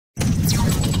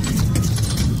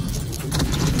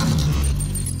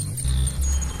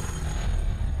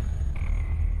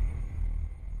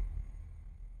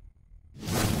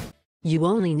You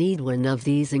only need one of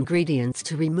these ingredients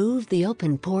to remove the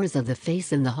open pores of the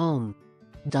face in the home.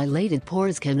 Dilated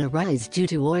pores can arise due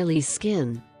to oily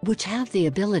skin, which have the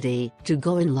ability to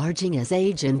go enlarging as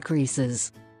age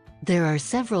increases. There are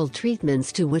several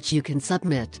treatments to which you can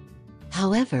submit.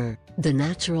 However, the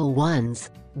natural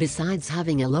ones, besides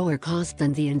having a lower cost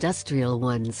than the industrial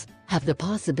ones, have the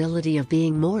possibility of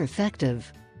being more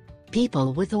effective.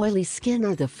 People with oily skin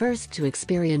are the first to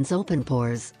experience open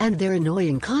pores and their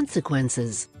annoying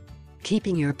consequences.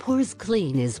 Keeping your pores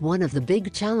clean is one of the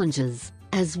big challenges,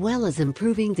 as well as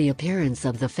improving the appearance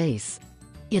of the face.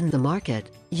 In the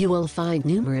market, you will find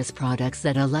numerous products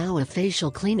that allow a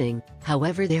facial cleaning,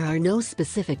 however there are no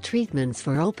specific treatments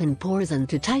for open pores and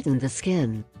to tighten the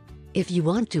skin. If you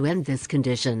want to end this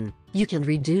condition, you can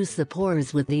reduce the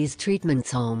pores with these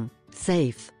treatments home,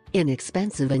 safe,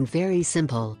 inexpensive and very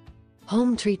simple.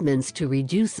 Home treatments to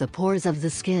reduce the pores of the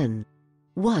skin.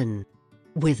 1.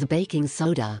 With baking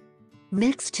soda.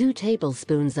 Mix 2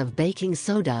 tablespoons of baking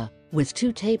soda with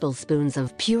 2 tablespoons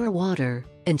of pure water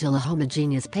until a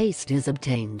homogeneous paste is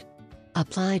obtained.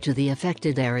 Apply to the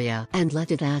affected area and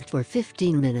let it act for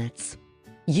 15 minutes.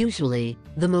 Usually,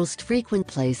 the most frequent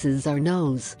places are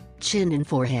nose, chin and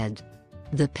forehead.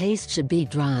 The paste should be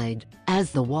dried,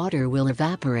 as the water will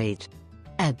evaporate.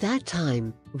 At that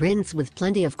time, rinse with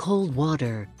plenty of cold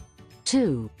water.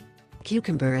 2.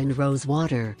 Cucumber and rose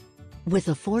water. With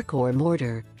a fork or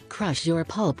mortar, crush your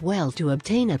pulp well to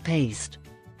obtain a paste.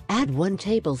 Add 1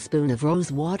 tablespoon of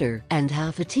rose water and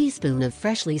half a teaspoon of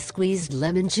freshly squeezed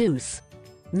lemon juice.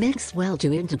 Mix well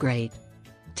to integrate.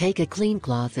 Take a clean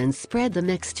cloth and spread the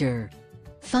mixture.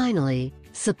 Finally,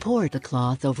 support the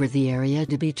cloth over the area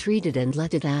to be treated and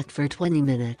let it act for 20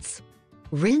 minutes.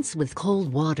 Rinse with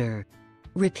cold water.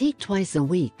 Repeat twice a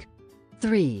week.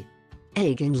 3.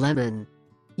 Egg and lemon.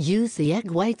 Use the egg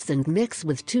whites and mix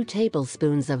with 2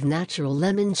 tablespoons of natural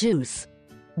lemon juice.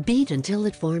 Beat until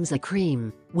it forms a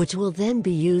cream, which will then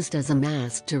be used as a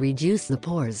mask to reduce the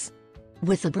pores.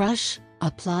 With a brush,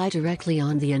 apply directly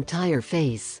on the entire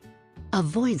face.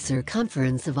 Avoid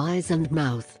circumference of eyes and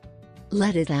mouth.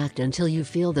 Let it act until you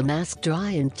feel the mask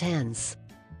dry and tense.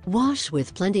 Wash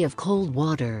with plenty of cold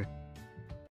water.